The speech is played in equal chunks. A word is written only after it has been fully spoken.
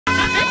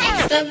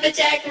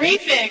Lumberjack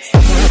Refix.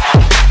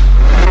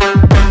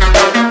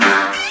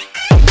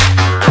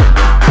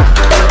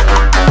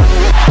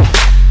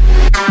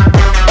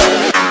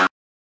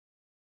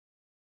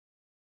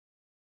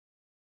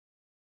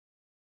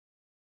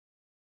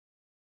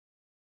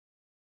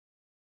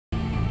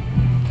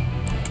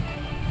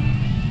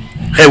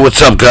 Hey,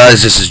 what's up,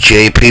 guys? This is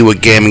JP with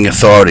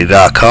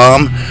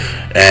GamingAuthority.com,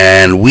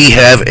 and we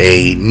have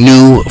a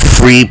new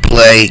free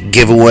play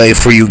giveaway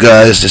for you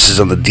guys. This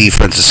is on the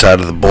defensive side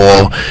of the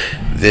ball.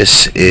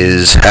 This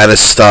is how to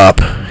stop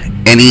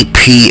any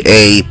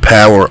PA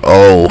Power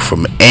O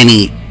from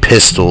any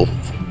pistol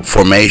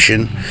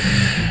formation.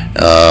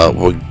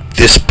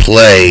 This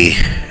play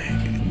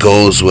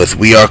goes with,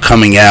 we are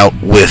coming out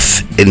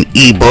with an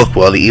ebook.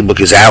 Well, the ebook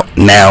is out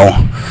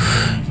now.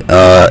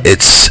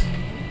 It's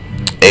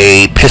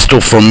a pistol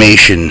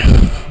formation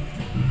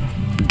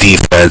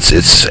defense.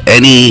 It's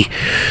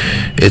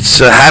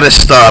how to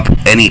stop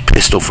any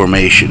pistol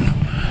formation.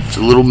 It's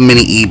a little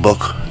mini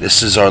ebook.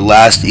 This is our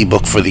last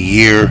ebook for the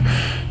year.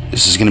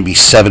 This is going to be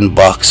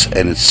 $7,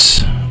 and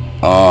it's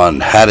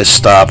on how to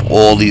stop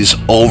all these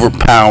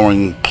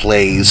overpowering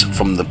plays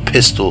from the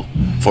pistol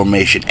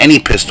formation, any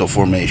pistol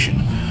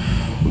formation.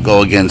 We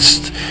go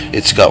against,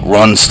 it's got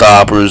run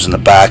stoppers in the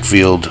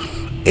backfield,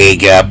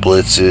 A-gap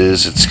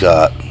blitzes, it's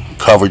got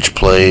coverage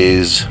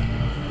plays.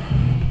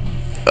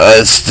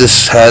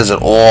 This has it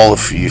all.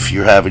 If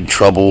you're having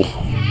trouble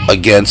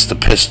against the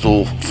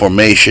pistol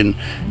formation,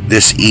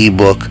 this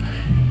ebook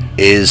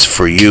is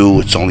for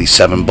you. It's only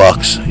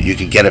 $7. You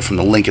can get it from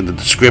the link in the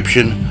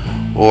description,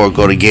 or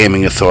go to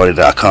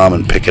GamingAuthority.com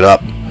and pick it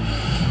up.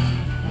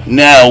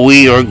 Now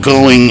we are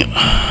going.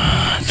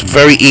 It's a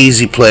very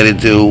easy play to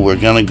do. We're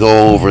going to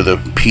go over the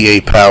PA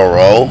Power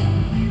O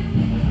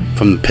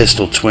from the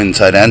pistol twin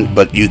tight end,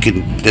 but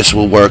this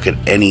will work at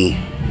any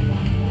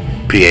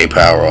PA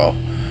Power O.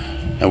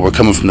 And we're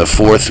coming from the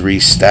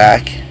 4-3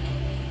 stack,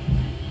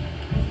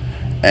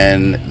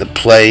 and the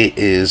play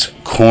is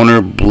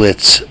corner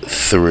blitz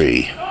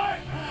 3.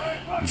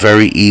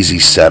 Very easy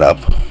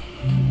setup.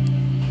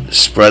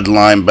 Spread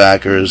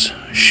linebackers,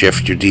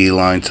 shift your D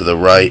line to the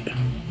right,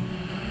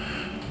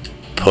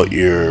 put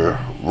your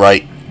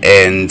right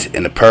end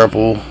in the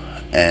purple,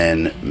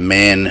 and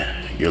man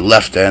your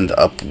left end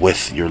up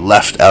with your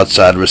left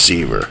outside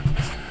receiver,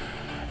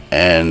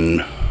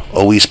 and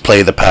always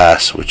play the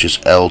pass, which is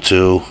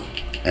L2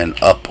 and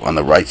up on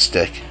the right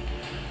stick.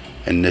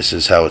 And this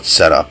is how it's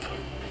set up.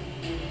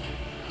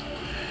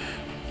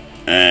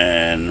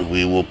 And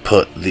we will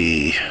put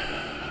the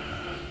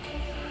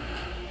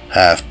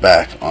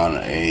halfback on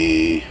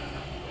a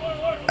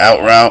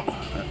out route,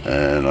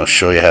 and I'll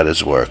show you how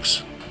this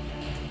works.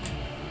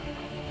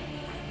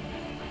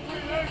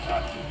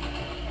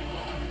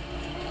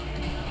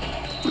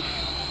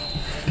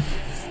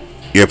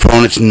 Your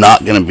opponent's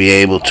not going to be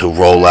able to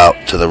roll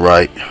out to the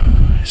right.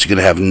 He's going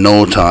to have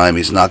no time.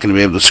 He's not going to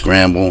be able to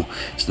scramble.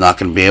 He's not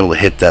going to be able to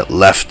hit that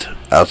left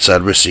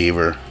outside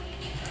receiver.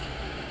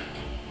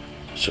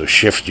 So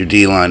shift your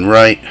D-line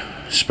right,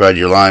 spread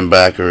your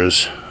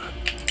linebackers,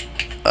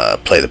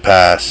 play the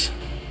pass,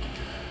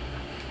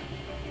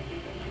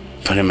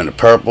 put him in the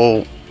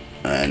purple,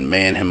 and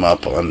man him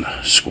up on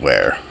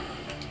square.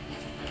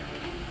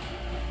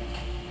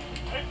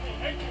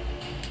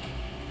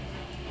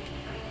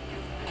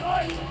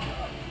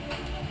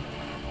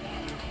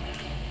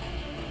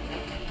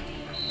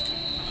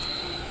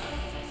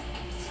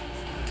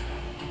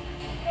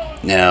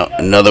 Now,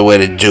 another way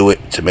to do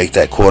it, to make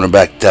that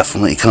cornerback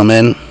definitely come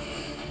in,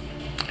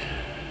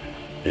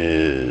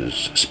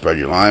 is spread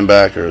your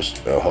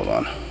linebackers. Oh, hold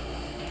on.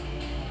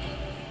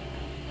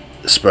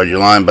 Spread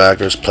your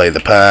linebackers, play the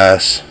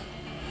pass,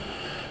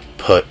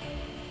 put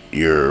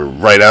your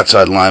right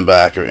outside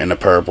linebacker in the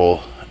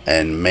purple,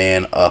 and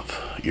man up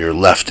your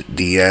left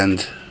D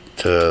end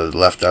to the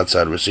left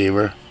outside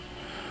receiver,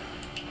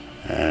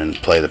 and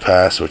play the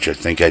pass, which I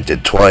think I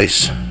did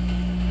twice.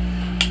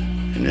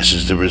 And this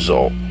is the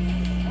result.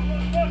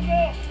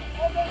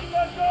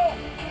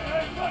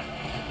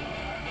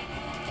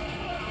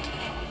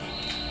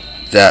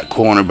 That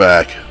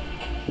cornerback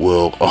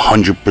will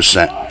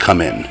 100% come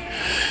in.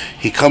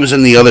 He comes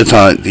in the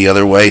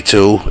other way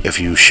too, if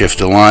you shift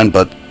the line,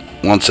 but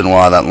once in a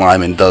while that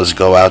lineman does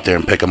go out there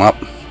and pick him up.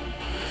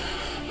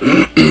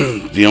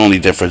 The only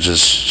difference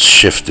is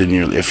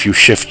if you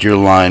shift your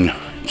line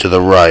to the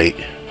right,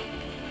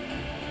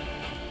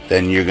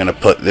 then you're gonna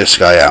put this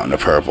guy out in the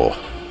purple.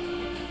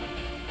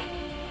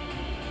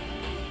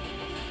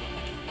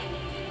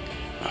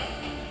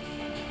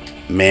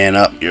 Man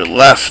up your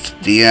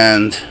left D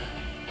end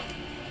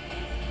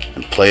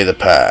and play the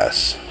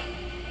pass.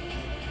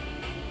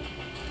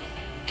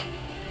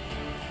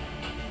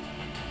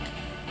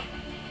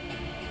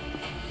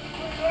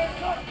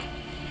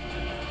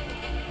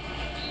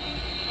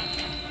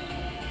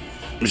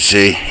 You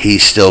see, he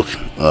still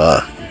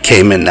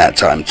came in that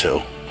time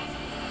too.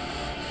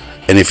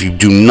 And if you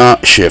do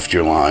not shift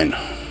your line,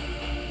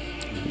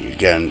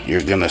 again,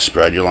 you're going to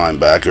spread your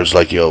linebackers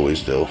like you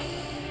always do.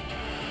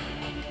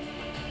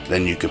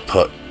 Then you could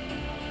put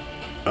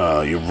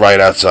your right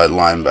outside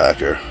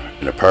linebacker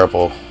in the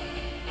purple.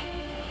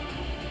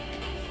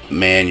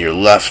 Man your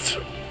left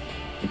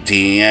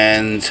D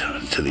end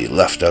to the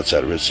left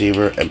outside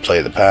receiver and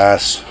play the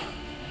pass.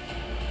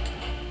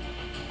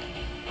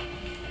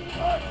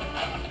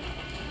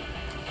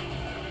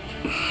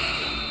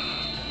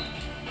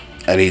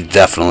 And he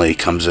definitely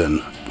comes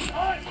in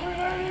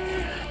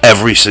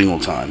every single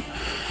time.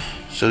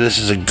 So this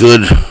is a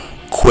good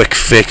quick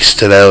fix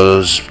to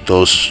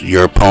those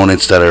your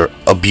opponents that are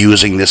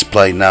abusing this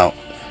play. Now,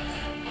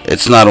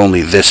 it's not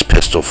only this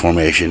pistol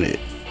formation.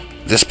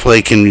 This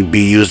play can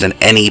be used in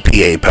any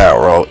PA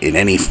power roll, in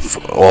any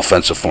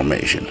offensive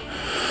formation.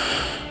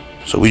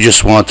 So we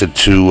just wanted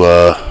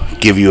to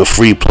give you a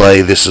free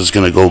play. This is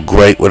going to go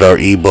great with our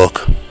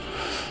ebook.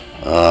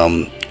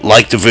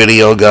 Like the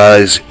video,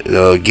 guys.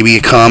 Give me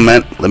a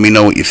comment. Let me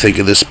know what you think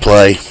of this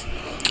play.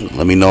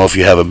 Let me know if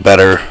you have a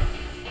better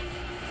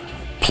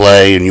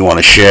play and you want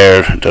to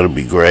share. That would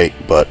be great.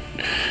 But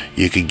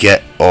you could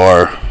get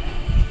our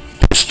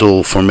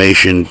pistol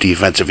formation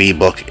defensive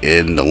ebook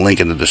in the link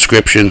in the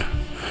description,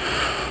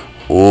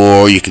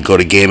 or you could go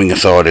to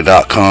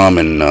gamingauthority.com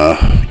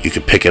and you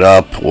could pick it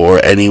up,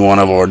 or any one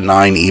of our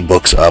 9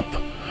 ebooks up.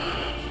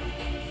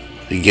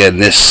 Again,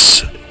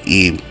 this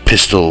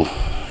pistol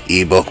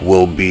ebook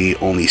will be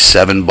only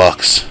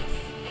 $7.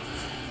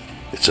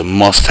 It's a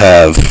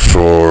must-have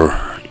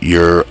for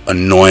your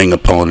annoying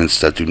opponents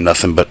that do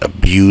nothing but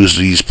abuse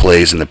these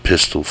plays in the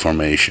pistol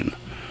formation.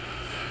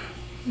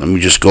 Let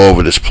me just go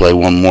over this play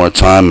one more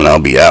time and I'll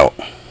be out.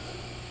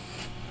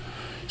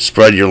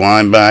 Spread your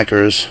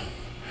linebackers.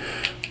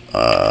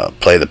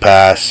 Play the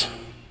pass.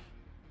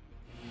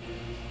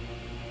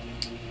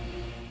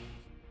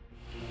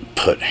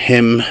 Put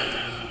him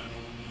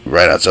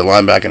right outside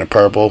linebacker in the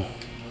purple.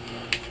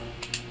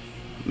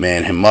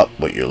 Man him up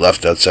with your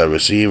left outside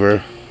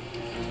receiver.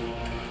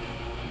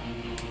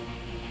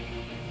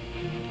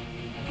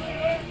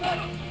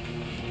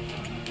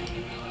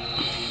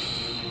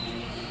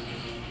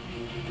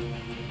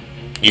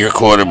 Your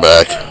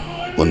quarterback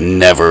will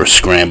never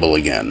scramble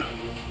again.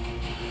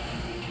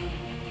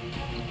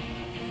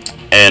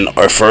 And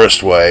our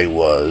first way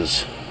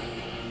was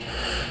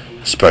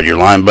spread your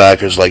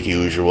linebackers like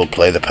usual,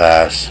 play the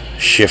pass,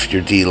 shift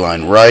your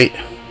D-line right,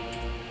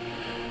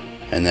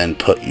 and then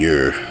put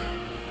your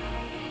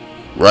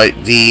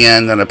right D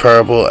end on the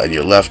purple and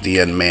your left D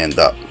end manned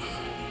up.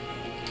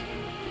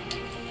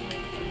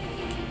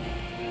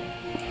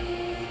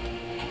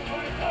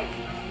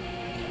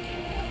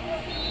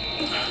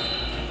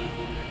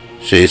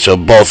 See, so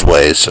both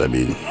ways. I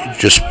mean,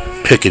 just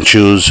pick and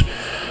choose.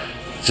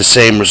 It's the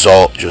same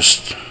result,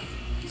 just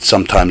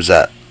sometimes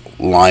that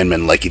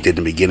lineman, like he did in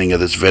the beginning of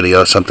this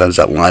video, sometimes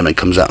that lineman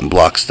comes out and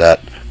blocks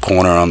that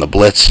corner on the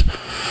blitz.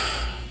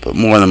 But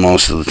more than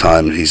most of the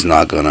time, he's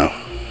not going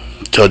to.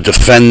 To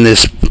defend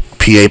this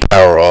PA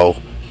power roll,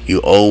 you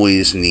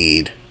always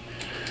need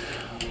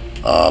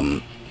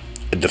a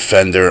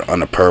defender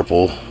on the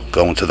purple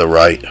going to the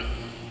right.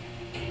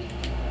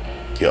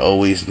 You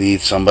always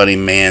need somebody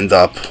manned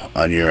up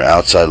on your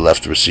outside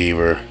left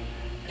receiver,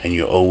 and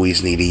you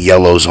always need a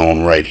yellow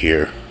zone right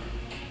here.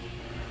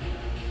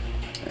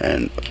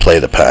 And play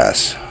the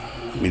pass.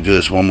 Let me do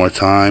this one more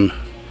time,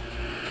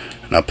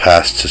 and I'll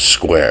pass to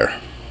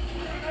square.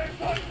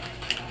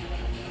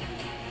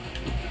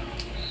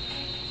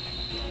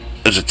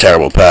 It was a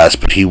terrible pass,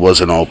 but he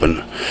wasn't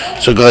open.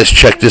 So guys,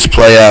 check this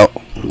play out.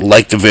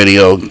 Like the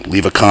video,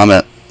 leave a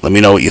comment, let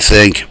me know what you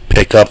think.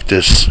 Pick up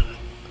this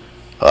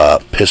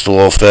pistol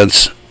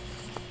offense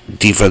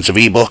defensive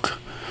ebook.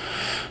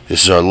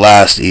 This is our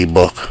last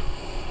ebook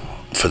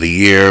for the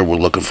year. We're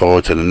looking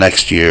forward to the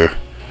next year.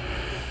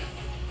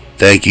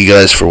 Thank you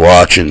guys for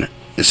watching.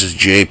 This is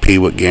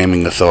JP with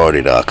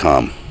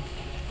gamingauthority.com.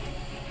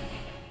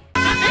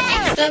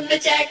 It's the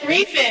Jack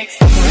Refix.